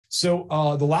So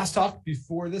the last talk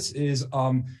before this is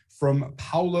from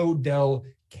Paolo Dal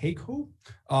Checco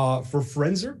for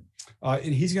Forenzer.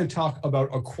 And he's going to talk about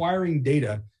acquiring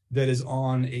data that is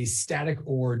on a static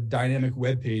or dynamic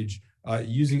web page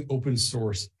using open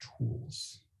source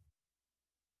tools.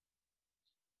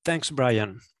 Thanks,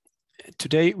 Brian.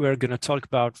 Today, we're going to talk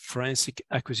about forensic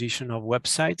acquisition of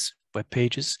websites, web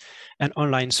pages, and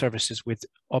online services with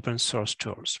open source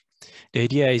tools. The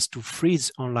idea is to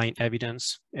freeze online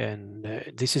evidence, and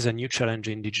this is a new challenge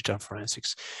in digital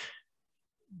forensics.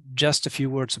 Just a few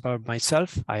words about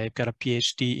myself. I've got a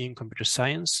PhD in computer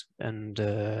science and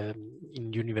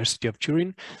in University of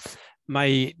Turin.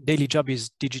 My daily job is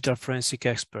digital forensic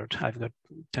expert. I've got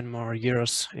 10 more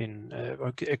years in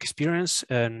work experience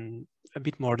and a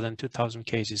bit more than 2,000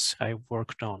 cases I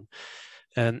worked on.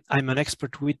 I'm an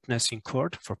expert witness in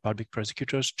court for public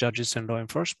prosecutors, judges, and law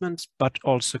enforcement, but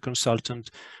also consultant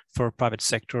for private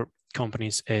sector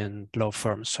companies and law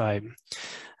firms. So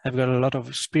I've got a lot of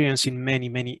experience in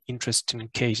many interesting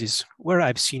cases where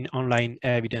I've seen online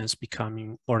evidence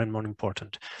becoming more and more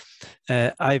important.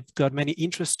 I've got many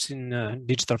interests in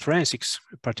digital forensics,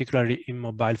 particularly in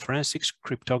mobile forensics,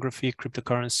 cryptography,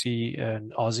 cryptocurrency,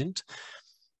 and OSINT.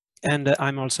 And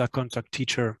I'm also a contract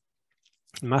teacher,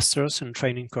 masters and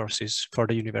training courses for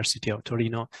the University of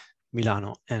Turin,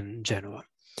 Milano, and Genoa.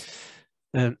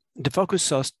 The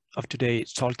focus of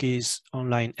today's talk is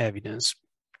online evidence.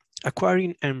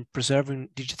 Acquiring and preserving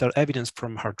digital evidence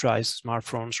from hard drives,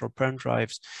 smartphones, or pen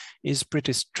drives is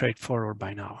pretty straightforward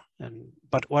by now.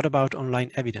 But what about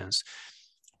online evidence?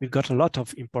 We've got a lot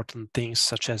of important things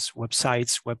such as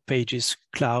websites, web pages,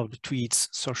 cloud, tweets,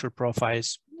 social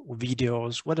profiles,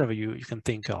 videos, whatever you can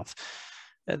think of.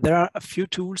 There are a few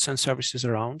tools and services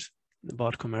around,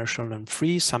 both commercial and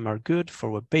free. Some are good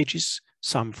for web pages,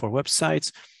 some for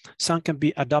websites. Some can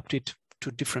be adapted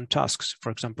to different tasks,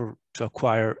 for example, to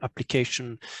acquire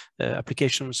applications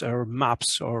or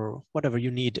maps or whatever you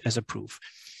need as a proof.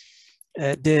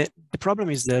 The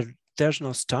problem is that there's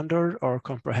no standard or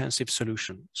comprehensive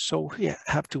solution. So we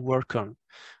have to work on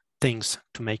things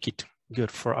to make it good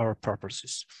for our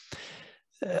purposes.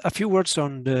 A few words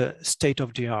on the state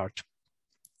of the art.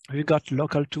 We've got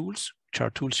local tools, which are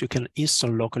tools you can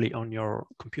install locally on your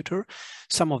computer.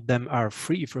 Some of them are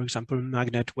free, for example,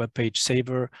 Magnet Web Page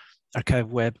Saver,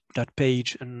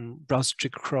 ArchiveWeb.page, and Browser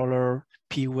Crawler,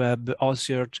 pweb,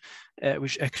 OSINT,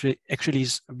 which actually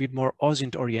is a bit more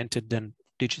OSINT oriented than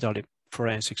digital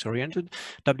forensics oriented.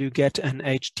 wget and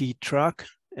HTTrack,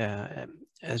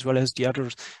 as well as the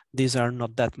others. These are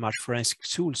not that much forensic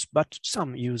tools, but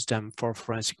some use them for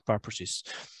forensic purposes,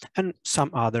 and some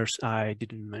others I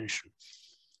didn't mention.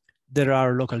 There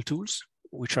are local tools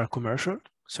which are commercial,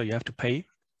 so you have to pay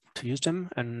to use them,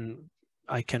 and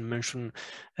I can mention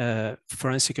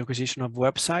forensic acquisition of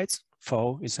websites.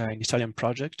 FO is an Italian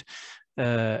project.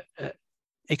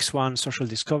 X1 Social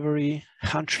Discovery,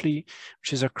 Huntly,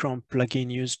 which is a Chrome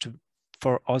plugin used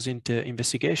for OSINT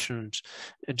investigations,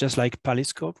 just like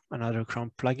Paliscope, another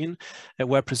Chrome plugin, a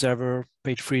web preserver,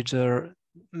 page freezer,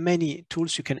 many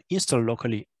tools you can install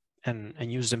locally and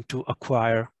use them to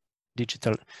acquire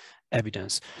digital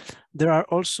evidence. There are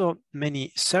also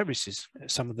many services.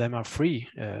 Some of them are free.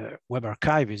 Web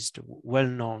Archive is the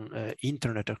well-known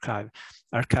internet archive.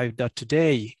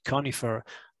 Archive.today, Conifer,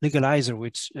 Legalizer,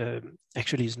 which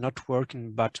actually is not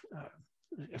working, but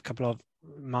a couple of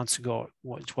months ago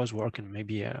it was working,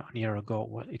 maybe a year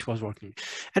ago it was working,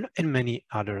 and many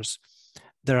others.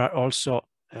 There are also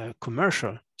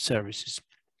commercial services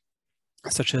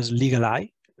such as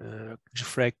Legal-i,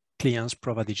 Giuffre Clients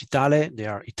Prova Digitale, they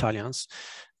are Italians,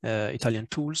 Italian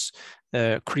tools,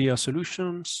 Creo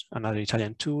Solutions, another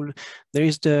Italian tool. There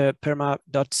is the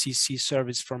Perma.cc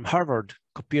service from Harvard,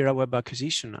 Copira Web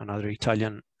Acquisition, another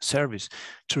Italian service,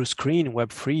 TrueScreen,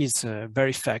 Web Freeze,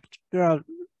 Verifact. There are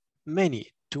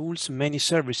many tools, many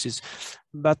services,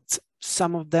 but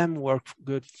some of them work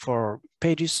good for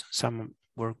pages, some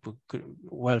work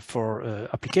well for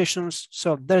applications.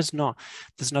 So there's not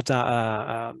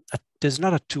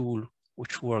a tool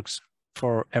which works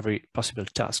for every possible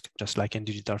task, just like in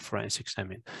digital forensics. I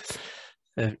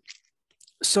mean,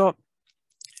 so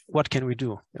what can we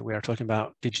do? We are talking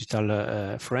about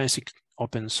digital forensic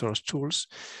open source tools,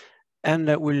 and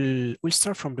we'll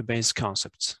start from the base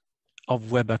concepts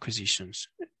of web acquisitions.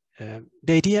 The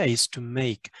idea is to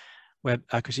make web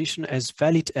acquisition as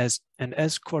valid as and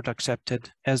as court accepted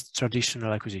as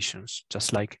traditional acquisitions,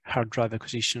 just like hard drive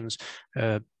acquisitions,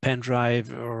 pen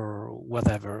drive, or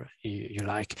whatever you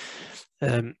like.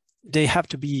 They have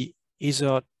to be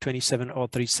ISO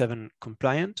 27037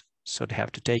 compliant, so they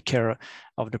have to take care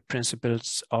of the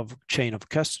principles of chain of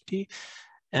custody,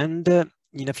 And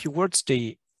in a few words,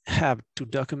 they have to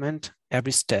document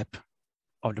every step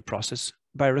of the process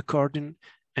by recording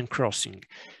and crossing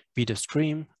video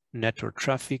stream, network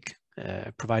traffic,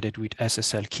 provided with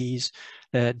SSL keys,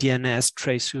 DNS,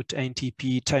 traceroute,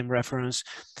 NTP, time reference.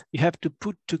 You have to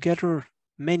put together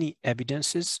many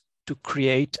evidences to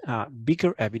create a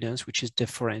bigger evidence, which is the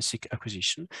forensic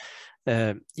acquisition.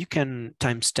 You can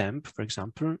timestamp, for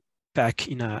example, pack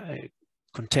in a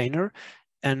container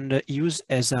and use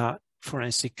as a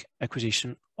forensic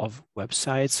acquisition of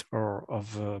websites or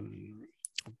of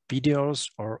videos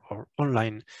or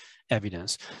online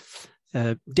evidence.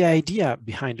 The idea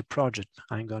behind the project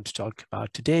I'm going to talk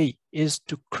about today is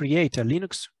to create a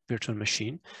Linux virtual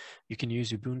machine. You can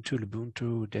use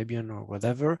Ubuntu, Debian, or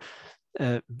whatever.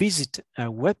 Visit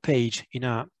a web page in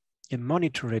a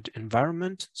monitored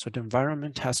environment. So the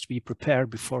environment has to be prepared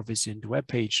before visiting the web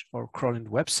page or crawling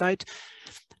the website,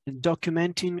 and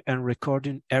documenting and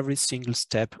recording every single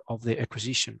step of the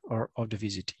acquisition or of the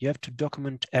visit. You have to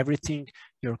document everything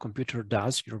your computer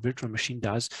does, your virtual machine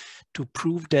does, to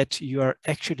prove that you are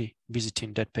actually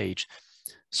visiting that page.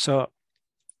 So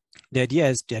the idea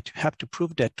is that you have to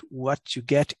prove that what you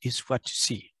get is what you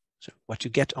see. So what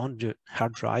you get on the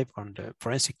hard drive, on the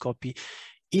forensic copy,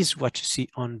 is what you see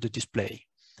on the display,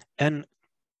 and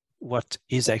what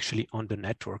is actually on the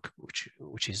network,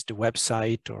 which is the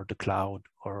website or the cloud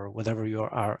or whatever you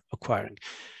are acquiring.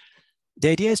 The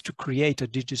idea is to create a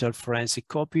digital forensic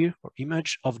copy or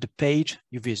image of the page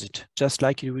you visit, just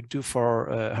like you would do for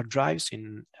hard drives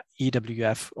in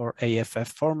EWF or AFF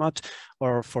format,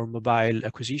 or for mobile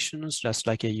acquisitions, just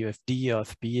like a UFD,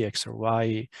 OFB,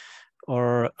 XRY,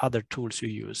 or other tools you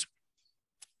use.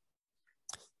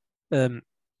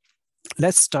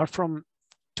 Let's start from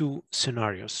two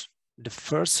scenarios. The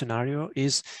first scenario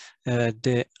is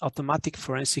the automatic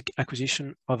forensic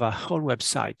acquisition of a whole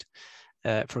website,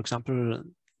 for example,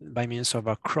 by means of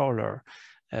a crawler.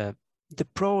 The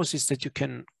pros is that you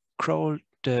can crawl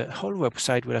the whole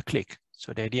website with a click.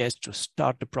 So the idea is to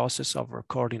start the process of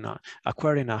acquiring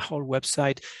a whole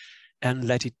website and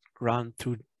let it run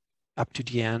through up to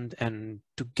the end, and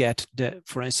to get the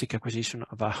forensic acquisition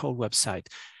of a whole website.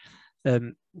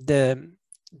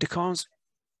 The cons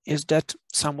is that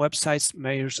some websites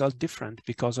may result different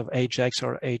because of AJAX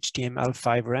or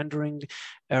HTML5 rendering,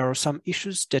 or some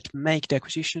issues that make the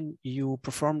acquisition you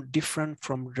perform different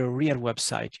from the real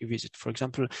website you visit. For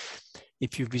example,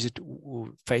 if you visit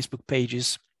Facebook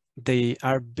pages, they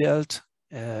are built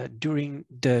during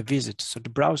the visit. So the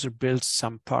browser builds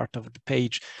some part of the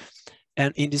page.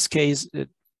 And in this case,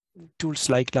 tools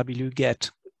like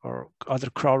wget or other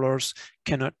crawlers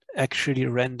cannot actually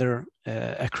render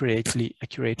accurately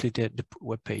the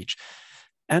web page.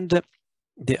 And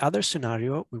the other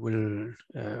scenario we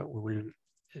will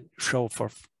show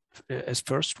for as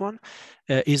first one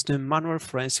is the manual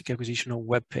forensic acquisition of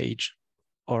web page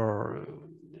or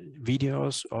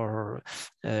videos or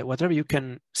whatever you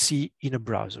can see in a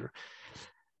browser.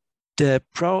 The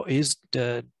pro is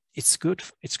it's good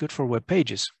for web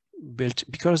pages built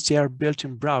because they are built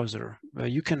in browser.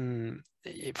 You can,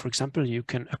 for example, you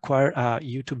can acquire a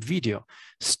YouTube video,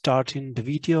 starting the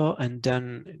video and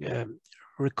then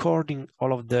recording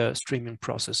all of the streaming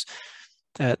process.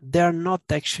 They are not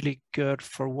actually good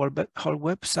for whole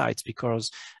websites because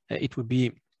it would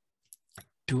be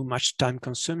too much time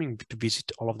consuming to visit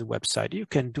all of the website. You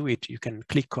can do it. You can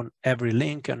click on every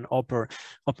link and open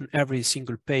every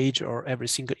single page or every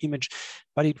single image,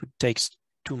 but it would take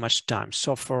too much time.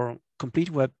 So for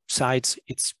complete websites,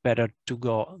 it's better to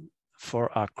go for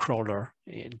a crawler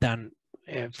than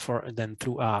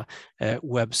through a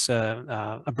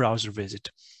browser visit.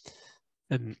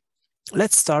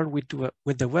 Let's start with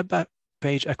the web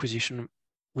page acquisition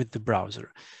with the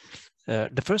browser.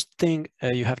 The first thing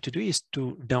you have to do is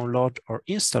to download or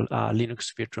install a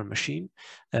Linux virtual machine.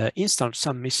 Install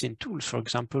some missing tools. For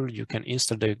example, you can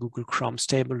install the Google Chrome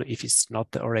stable if it's not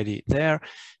already there.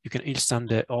 You can install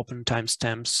the Open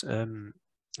Timestamps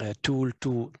tool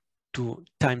to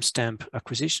timestamp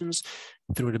acquisitions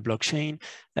through the blockchain,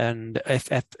 and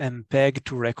FFmpeg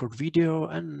to record video,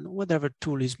 and whatever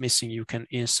tool is missing, you can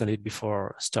install it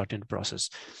before starting the process.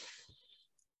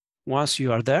 Once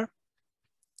you are there,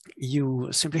 you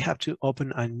simply have to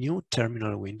open a new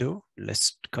terminal window.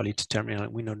 Let's call it terminal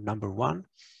window number 1,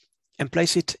 and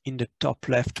place it in the top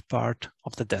left part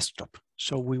of the desktop.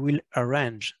 So we will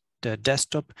arrange the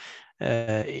desktop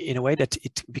in a way that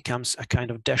it becomes a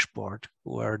kind of dashboard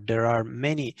where there are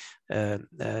many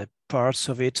parts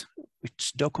of it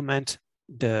which document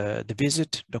the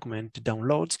visit, document the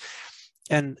downloads,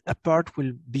 and a part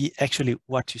will be actually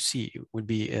what you see. It will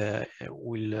be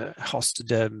will host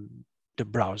the the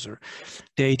browser.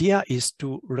 The idea is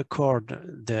to record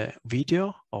the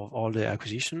video of all the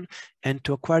acquisition and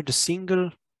to acquire the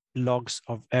single logs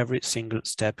of every single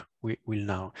step we will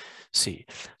now see.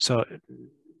 So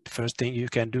the first thing you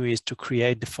can do is to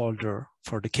create the folder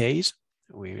for the case.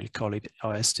 We will call it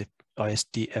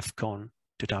OSDFCon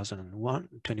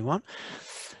 2021.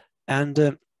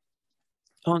 And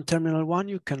on terminal 1,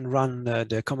 you can run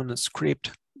the command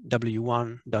script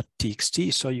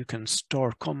w1.txt, so you can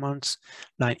store commands,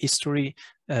 line history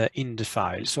in the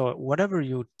file. So whatever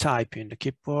you type in the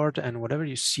keyboard and whatever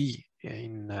you see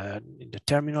in the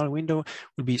terminal window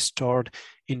will be stored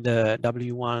in the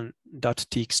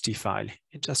w1.txt file.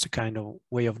 It's just a kind of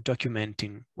way of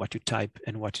documenting what you type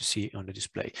and what you see on the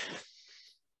display.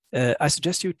 I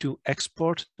suggest you to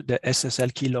export the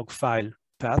SSL keylog file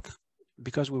path,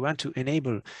 because we want to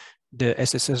enable the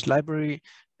SSL library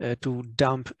to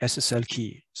dump SSL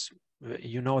keys.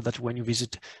 You know that when you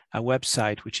visit a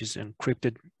website which is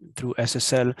encrypted through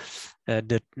SSL,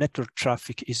 the network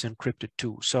traffic is encrypted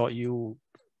too. So you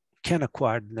can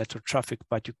acquire the network traffic,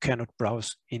 but you cannot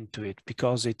browse into it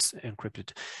because it's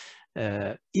encrypted.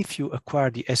 If you acquire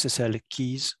the SSL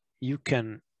keys, you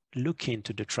can look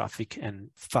into the traffic and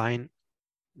find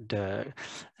the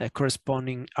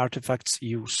corresponding artifacts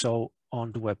you saw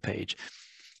on the web page.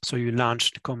 So you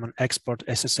launch the command export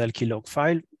SSL keylog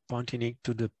file, pointing it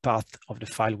to the path of the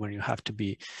file when you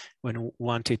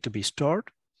want it to be stored.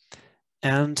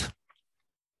 And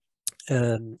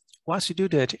once you do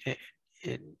that,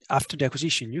 after the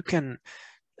acquisition, you can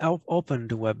open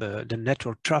the the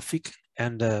network traffic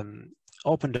and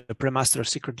open the premaster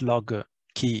secret log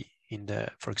key in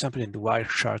for example, in the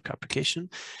Wireshark application,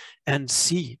 and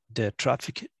see the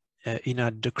traffic in a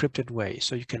decrypted way.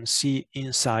 So you can see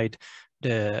inside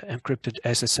the encrypted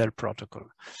SSL protocol.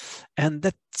 And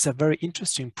that's a very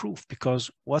interesting proof, because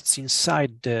what's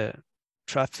inside the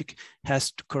traffic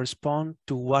has to correspond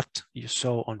to what you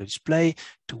saw on the display,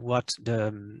 to what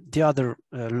the other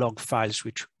log files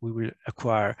which we will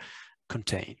acquire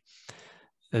contain.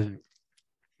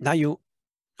 Now you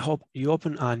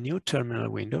open a new terminal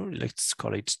window, let's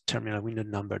call it terminal window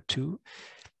number 2,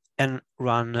 and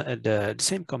run the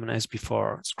same command as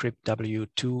before, script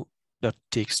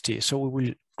w2.txt. So we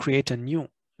will create a new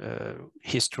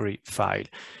history file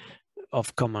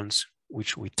of commands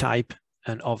which we type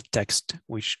and of text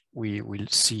which we will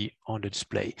see on the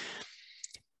display.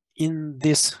 In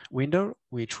this window,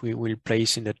 which we will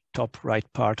place in the top right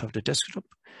part of the desktop,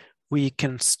 we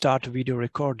can start video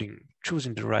recording,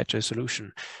 choosing the right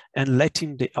resolution and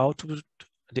letting the output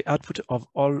of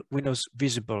all windows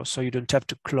visible, so you don't have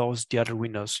to close the other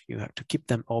windows. You have to keep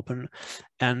them open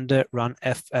and run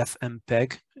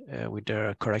FFmpeg with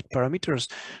the correct parameters.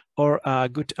 Or a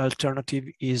good alternative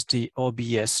is the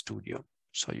OBS Studio.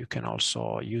 So you can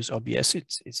also use OBS.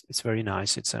 It's very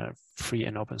nice. It's a free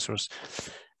and open source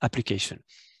application.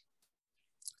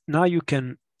 Now you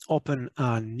can open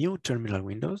a new terminal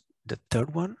window, the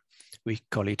third one. We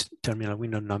call it terminal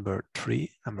window number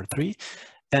three,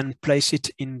 and place it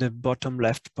in the bottom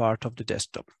left part of the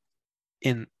desktop.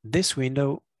 In this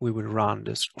window, we will run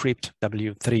the script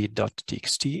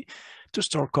w3.txt to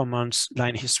store commands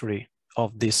line history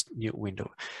of this new window.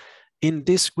 In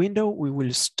this window, we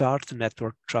will start the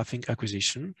network traffic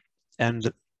acquisition,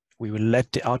 and we will let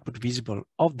the output visible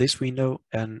of this window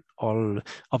and all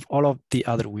of the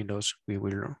other windows we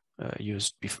will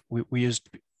used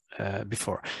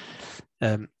before.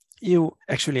 You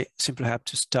actually simply have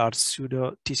to start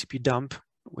sudo tcp dump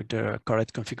with the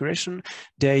correct configuration.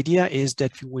 The idea is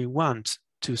that we want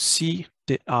to see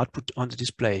the output on the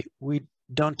display. We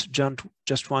don't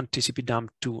just want tcp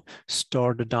dump to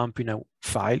store the dump in a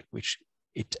file, which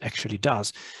it actually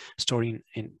does, storing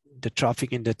in the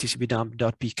traffic in the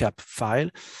tcpdump.pcap file,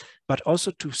 but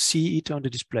also to see it on the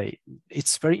display.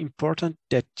 It's very important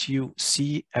that you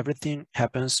see everything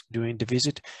happens during the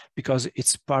visit, because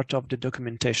it's part of the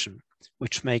documentation,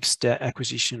 which makes the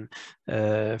acquisition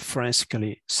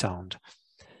forensically sound.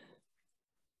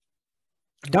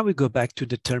 Now we go back to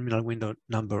the terminal window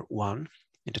number 1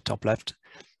 in the top left,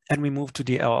 and we move to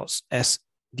the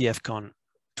OSDFCon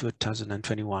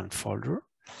 2021 folder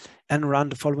and run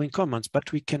the following commands,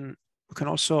 but we can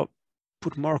also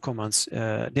put more commands.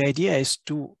 The idea is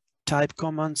to type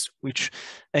commands which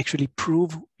actually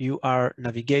prove you are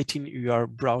navigating, you are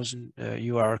browsing,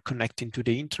 you are connecting to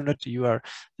the internet, you are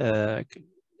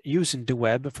using the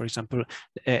web. For example,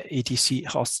 etc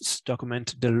hosts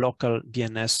document the local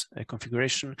DNS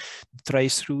configuration.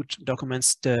 Traceroute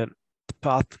documents the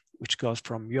path which goes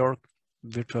from your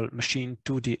virtual machine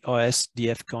to the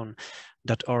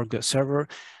OSDFCon.org server.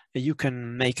 you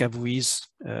can make a WIS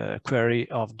query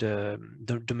of the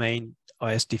domain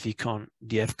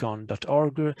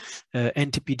OSDFCon.org,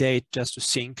 NTP date just to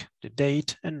sync the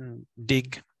date, and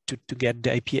dig to get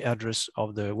the IP address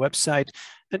of the website.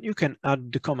 And you can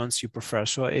add the comments you prefer.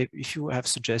 So if you have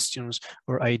suggestions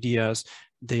or ideas,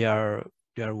 they are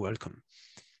welcome.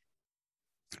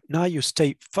 Now you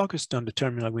stay focused on the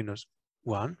terminal Windows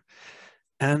 1,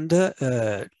 and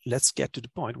let's get to the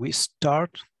point. We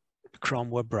start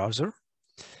Chrome web browser,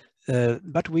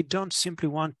 but we don't simply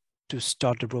want to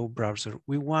start the web browser.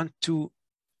 We want to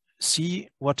see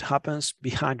what happens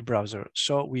behind the browser.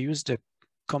 So we use the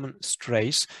command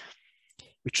trace,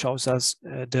 which shows us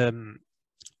the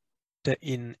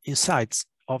insides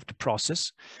of the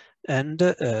process, and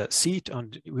see it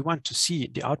on. We want to see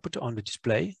the output on the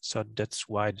display, so that's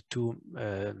why the two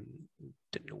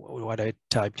what I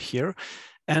typed here,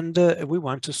 and we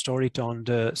want to store it on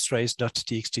the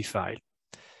trace.txt file.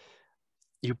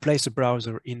 You place the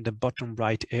browser in the bottom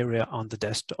right area on the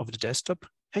desktop,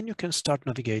 and you can start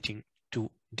navigating to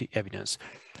the evidence.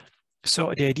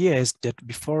 So the idea is that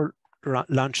before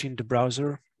launching the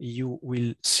browser, you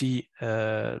will see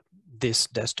this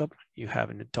desktop. You have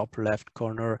in the top left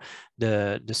corner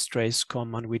the trace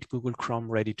command with Google Chrome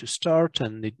ready to start,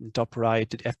 and in the top right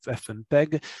the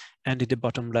ffmpeg, and in the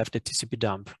bottom left the TCP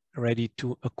dump ready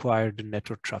to acquire the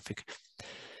network traffic.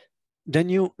 Then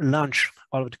you launch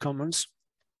all of the commands,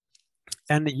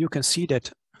 and you can see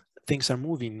that things are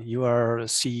moving. You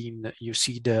see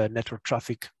the network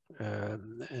traffic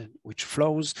which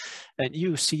flows, and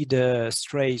you see the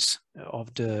trace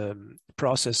of the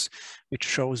process, which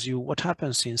shows you what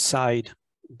happens inside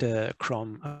the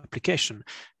Chrome application.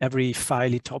 Every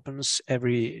file it opens,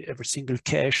 every single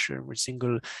cache, every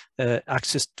single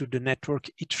access to the network,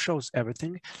 it shows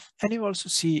everything. And you also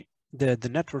see the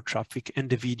network traffic and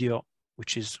the video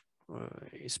which is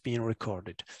being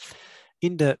recorded.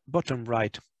 In the bottom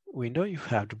right window, you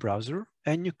have the browser,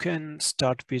 and you can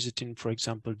start visiting, for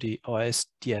example, the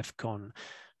OSDFCon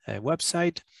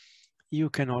website. You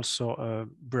can also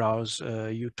browse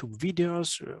YouTube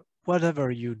videos.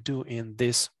 Whatever you do in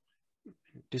this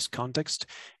context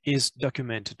is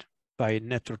documented by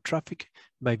network traffic,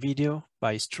 by video,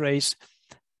 by trace,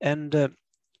 and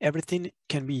everything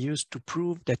can be used to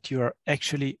prove that you are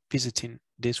actually visiting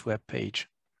this web page.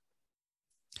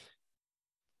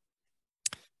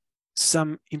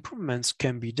 Some improvements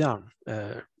can be done.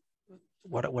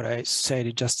 What I said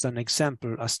is just an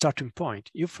example, a starting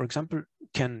point. You, for example,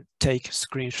 can take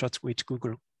screenshots with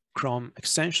Google Chrome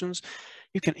extensions.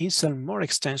 You can install more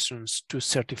extensions to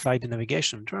certify the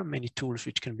navigation. There are many tools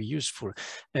which can be useful.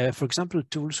 For example,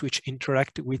 tools which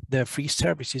interact with the free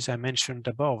services I mentioned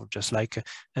above, just like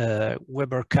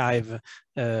Web Archive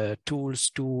tools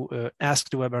to ask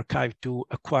the Web Archive to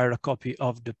acquire a copy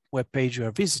of the web page you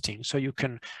are visiting. So you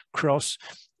can cross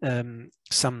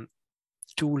some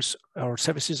tools or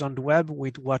services on the web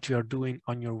with what you are doing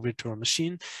on your virtual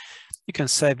machine. You can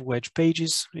save web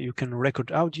pages. You can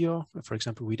record audio, for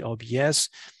example, with OBS.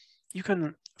 You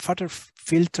can further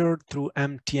filter through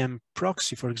MTM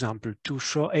proxy, for example, to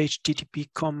show HTTP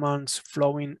commands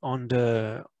flowing on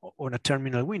a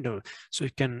terminal window. So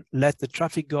you can let the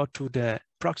traffic go to the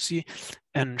proxy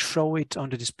and show it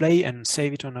on the display and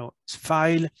save it on a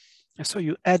file. And so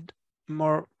you add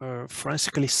more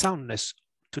forensically soundness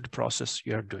to the process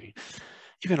you are doing.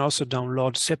 You can also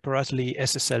download separately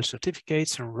SSL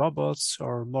certificates and robots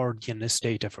or more DNS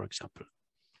data, for example.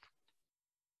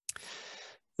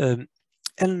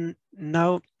 And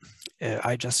now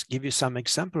I just give you some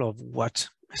example of what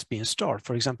is being stored.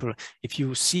 For example, if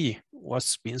you see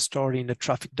what's being stored in the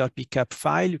traffic.bcap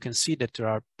file, you can see that there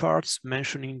are parts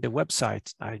mentioning the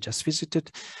website I just visited.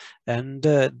 And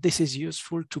this is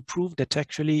useful to prove that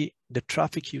actually the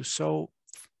traffic you saw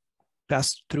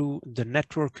passed through the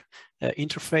network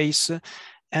interface,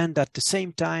 and at the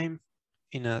same time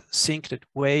in a synced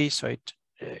way, so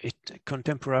it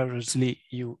contemporaneously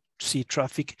you see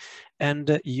traffic,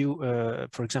 and you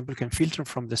for example can filter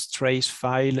from the trace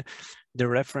file the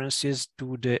references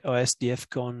to the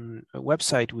OSDFCon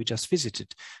website we just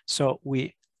visited. So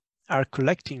we are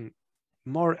collecting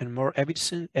more and more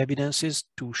evidences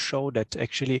to show that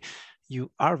actually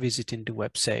you are visiting the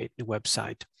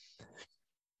website.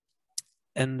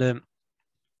 And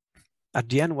at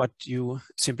the end, what you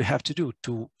simply have to do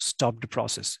to stop the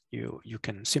process, you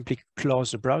can simply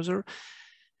close the browser.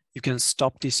 You can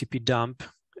stop TCP dump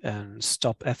and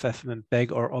stop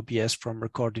ffmpeg or OBS from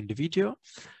recording the video.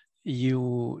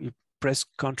 You press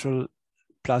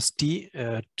Ctrl+D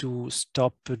to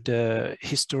stop the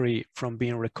history from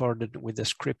being recorded with the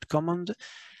script command.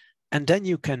 And then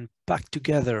you can pack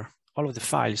together all of the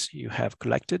files you have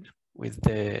collected with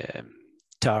the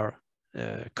tar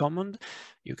command.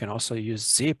 You can also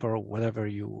use zip or whatever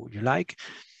you like.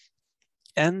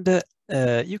 And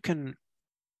you can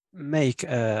make,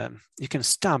 you can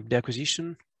stamp the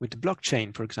acquisition with the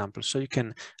blockchain, for example. So you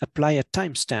can apply a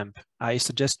timestamp. I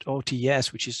suggest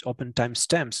OTS, which is open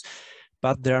timestamps,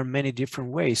 but there are many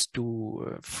different ways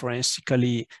to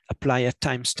forensically apply a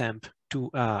timestamp to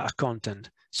a content.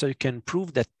 So you can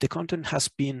prove that the content has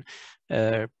been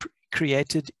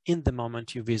created in the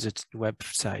moment you visit the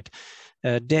website.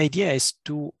 The idea is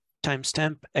to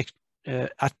timestamp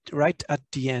right at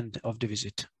the end of the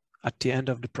visit, at the end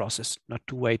of the process, not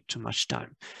to wait too much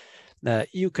time.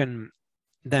 You can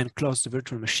then close the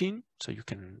virtual machine, so you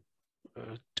can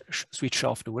switch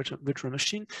off the virtual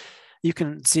machine. You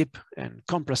can zip and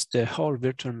compress the whole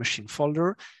virtual machine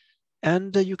folder,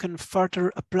 and you can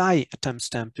further apply a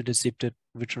timestamp to the zipped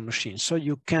virtual machine. So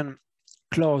you can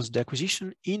close the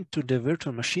acquisition into the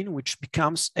virtual machine, which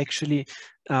becomes actually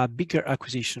a bigger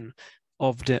acquisition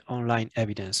of the online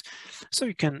evidence. So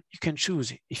you can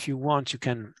choose, if you want, you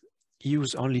can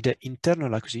use only the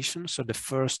internal acquisition, so the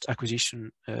first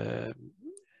acquisition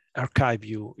archive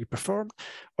you performed,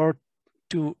 or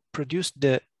to produce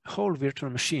the whole virtual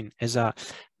machine as a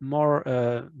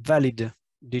more valid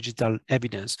digital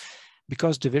evidence,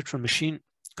 because the virtual machine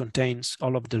contains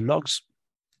all of the logs,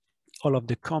 all of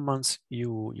the commands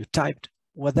you typed.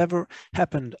 Whatever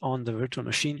happened on the virtual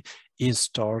machine is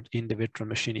stored in the virtual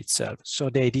machine itself. So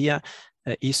the idea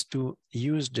is to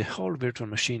use the whole virtual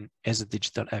machine as a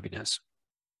digital evidence,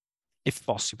 if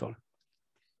possible.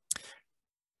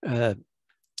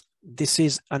 This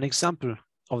is an example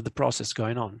of the process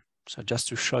going on. So just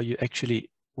to show you actually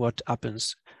what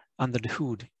happens under the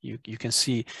hood, you can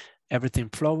see everything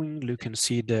flowing. You can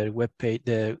see the web page,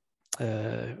 the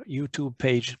YouTube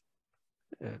page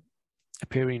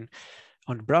appearing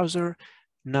on the browser.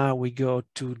 Now we go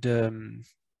to the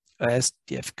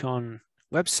OSDFCon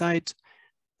website,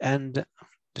 and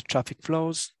the traffic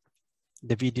flows,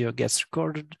 the video gets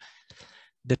recorded,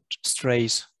 the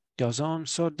trace goes on.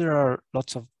 So there are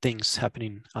lots of things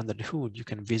happening under the hood. You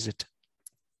can visit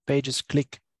pages,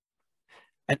 click,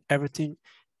 and everything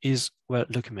is well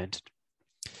documented.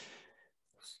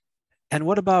 And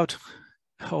what about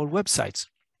whole websites?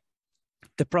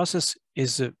 The process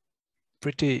is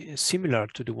pretty similar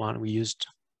to the one we used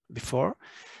before,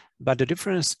 but the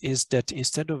difference is that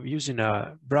instead of using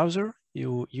a browser,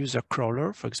 you use a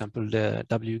crawler, for example, the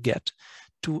wget,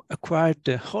 to acquire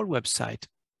the whole website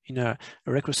in a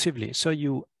recursively. So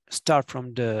you start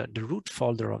from the root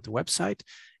folder of the website,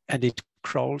 and it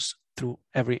crawls through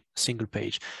every single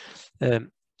page.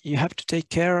 You have to take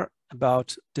care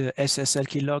about the SSL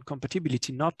keylog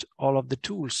compatibility. Not all of the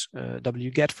tools,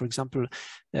 wget, for example,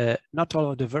 not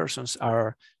all of the versions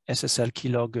are SSL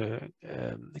keylog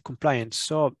compliant.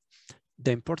 So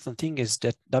the important thing is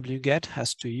that wget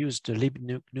has to use the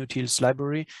libnutils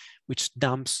library, which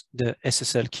dumps the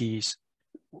SSL keys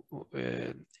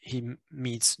he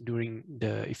finds during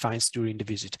the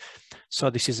visit. So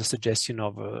this is a suggestion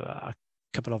of a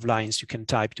couple of lines you can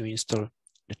type to install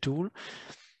the tool.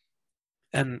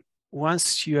 And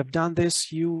once you have done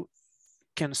this, you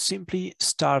can simply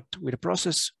start with a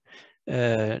process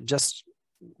just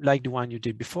like the one you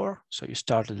did before. So you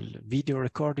started video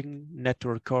recording,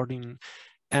 network recording,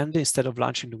 and instead of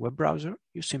launching the web browser,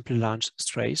 you simply launch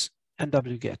Strace and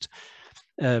wget.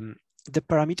 The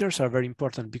parameters are very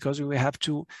important because we have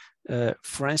to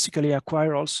forensically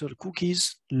acquire also the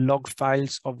cookies, log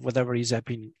files of whatever is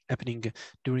happening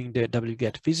during the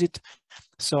wget visit.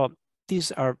 So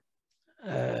these are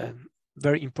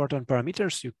very important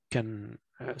parameters you can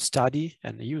study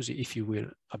and use if you will,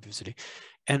 obviously.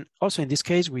 And also in this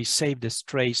case, we save the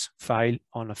Strace file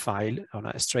on a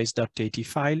strace.dat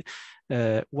file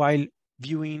while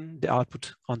viewing the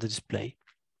output on the display.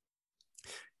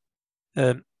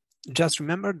 Just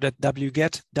remember that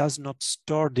wget does not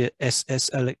store the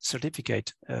SSL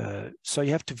certificate. So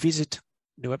you have to visit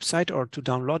the website or to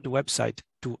download the website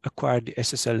to acquire the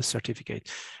SSL certificate.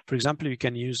 For example, you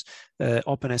can use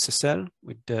OpenSSL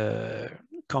with the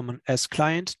common S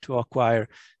client to acquire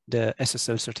the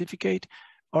SSL certificate,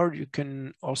 or you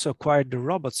can also acquire the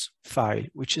robots file,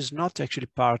 which is not actually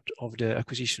part of the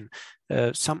acquisition.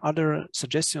 Some other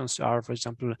suggestions are, for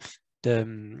example,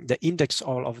 the index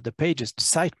all of the pages, the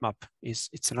sitemap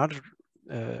it's another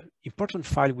important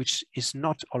file which is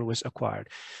not always acquired.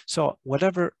 So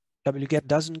whatever wget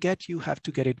doesn't get, you have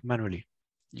to get it manually.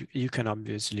 You can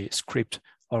obviously script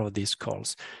all of these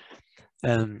calls.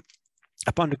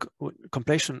 Upon the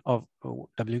completion of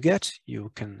wget,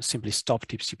 you can simply stop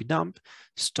tipcpdump,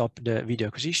 stop the video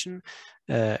acquisition,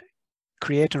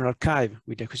 create an archive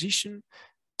with the acquisition,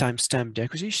 timestamp the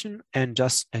acquisition, and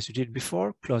just as you did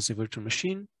before, close the virtual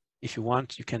machine. If you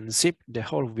want, you can zip the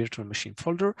whole virtual machine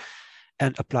folder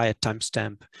and apply a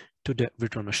timestamp to the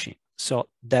virtual machine. So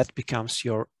that becomes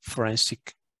your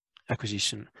forensic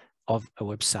acquisition of a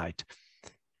website.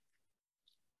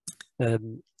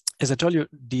 As I told you,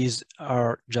 these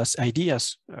are just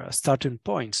ideas, starting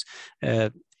points.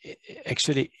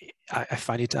 Actually, I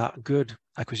find it a good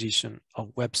acquisition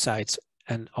of websites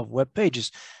and of web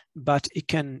pages, but it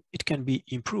can be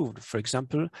improved. For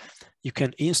example, you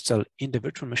can install in the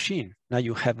virtual machine. Now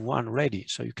you have one ready,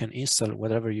 so you can install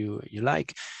whatever you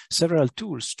like, several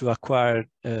tools to acquire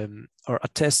or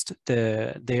attest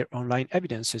their online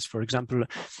evidences. For example,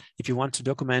 if you want to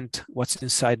document what's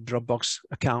inside Dropbox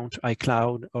account,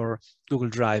 iCloud, or Google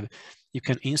Drive, you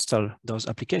can install those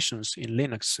applications in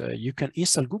Linux. You can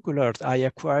install Google Earth. I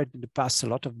acquired in the past a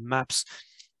lot of maps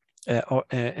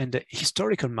and the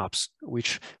historical maps,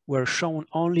 which were shown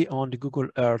only on the Google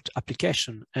Earth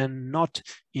application and not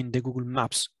in the Google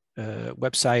Maps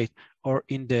website or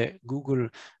in the Google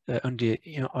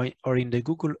or in the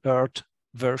Google Earth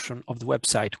version of the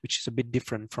website, which is a bit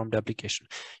different from the application.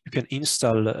 You can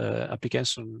install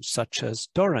applications such as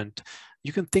Torrent.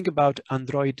 You can think about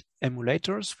Android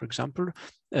emulators, for example,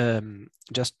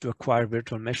 just to acquire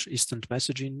virtual instant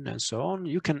messaging and so on.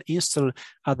 You can install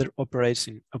other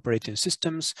operating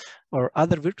systems or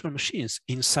other virtual machines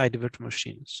inside the virtual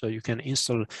machine. So you can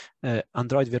install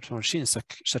Android virtual machines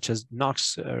such as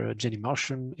Nox,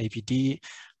 Genymotion, AVD,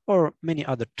 or many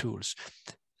other tools.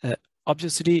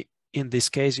 Obviously, in this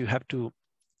case, you have to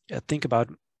think about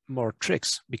more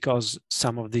tricks, because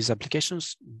some of these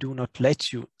applications do not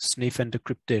let you sniff and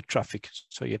decrypt the traffic.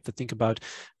 So you have to think about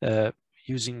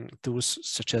using tools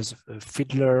such as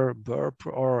Fiddler, Burp,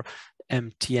 or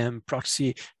MTM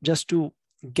proxy, just to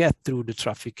get through the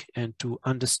traffic and to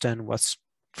understand what's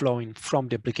flowing from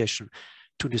the application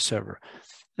to the server.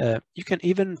 You can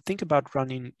even think about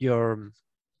running your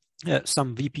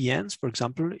some VPNs, for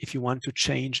example, if you want to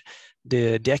change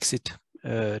the exit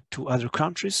to other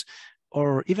countries,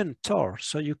 or even Tor.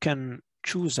 So you can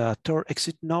choose a Tor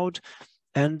exit node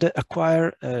and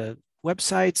acquire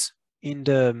websites in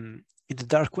the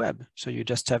dark web. So you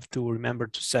just have to remember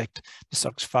to set the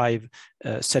SOCKS 5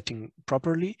 setting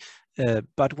properly.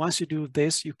 But once you do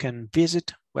this, you can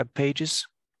visit web pages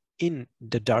in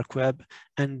the dark web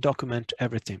and document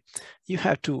everything. You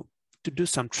have to do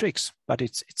some tricks, but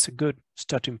it's a good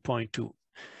starting point to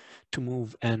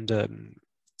move and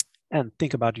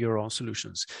think about your own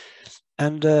solutions.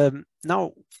 And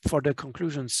now for the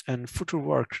conclusions and future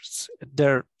works,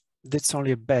 that's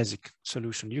only a basic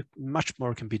solution. Much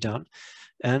more can be done.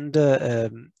 And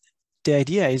the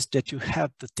idea is that you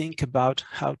have to think about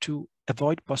how to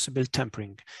avoid possible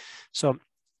tampering. So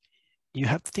you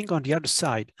have to think on the other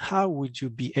side, how would you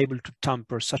be able to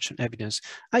tamper such an evidence?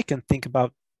 I can think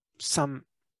about some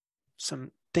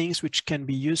things which can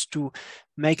be used to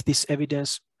make this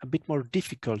evidence a bit more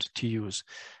difficult to use,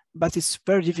 but it's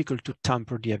very difficult to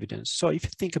tamper the evidence. So if you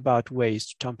think about ways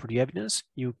to tamper the evidence,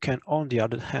 you can, on the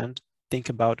other hand, think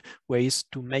about ways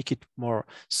to make it more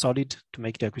solid, to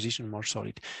make the acquisition more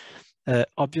solid.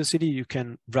 Obviously, you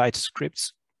can write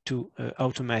scripts to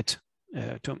automate,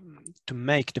 to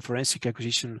make the forensic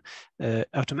acquisition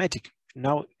automatic.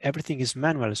 Now everything is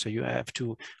manual, so you have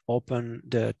to open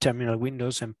the terminal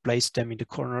windows and place them in the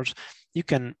corners. You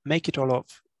can make it all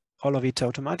of it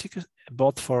automatic,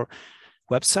 both for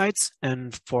websites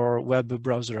and for web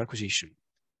browser acquisition.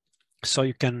 So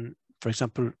you can, for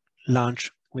example, launch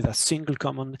with a single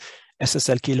command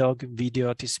SSL keylog,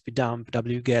 video, TCP dump,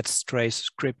 wget, trace,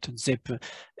 script, zip,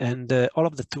 and all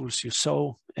of the tools you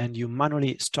saw and you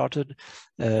manually started.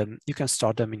 You can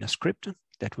start them in a script.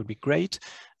 That would be great.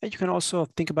 And you can also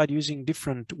think about using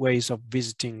different ways of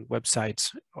visiting websites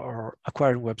or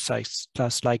acquiring websites,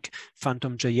 just like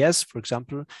Phantom.js, for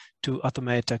example, to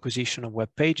automate acquisition of web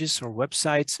pages or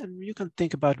websites. And you can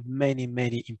think about many,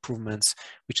 many improvements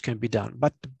which can be done.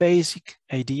 But the basic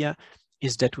idea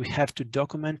is that we have to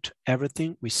document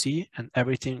everything we see and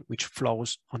everything which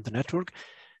flows on the network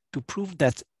to prove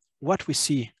that what we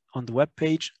see on the web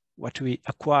page, what we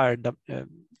acquire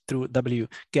through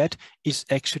wget, is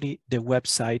actually the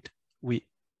website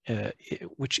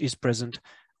which is present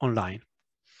online.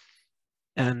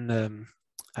 And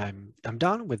I'm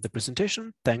done with the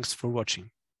presentation. Thanks for watching.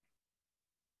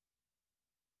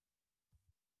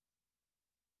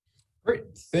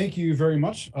 Great, thank you very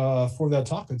much for that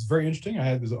talk. It's very interesting.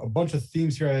 There's a bunch of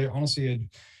themes here I honestly had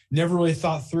never really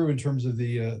thought through in terms of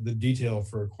the detail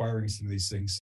for acquiring some of these things.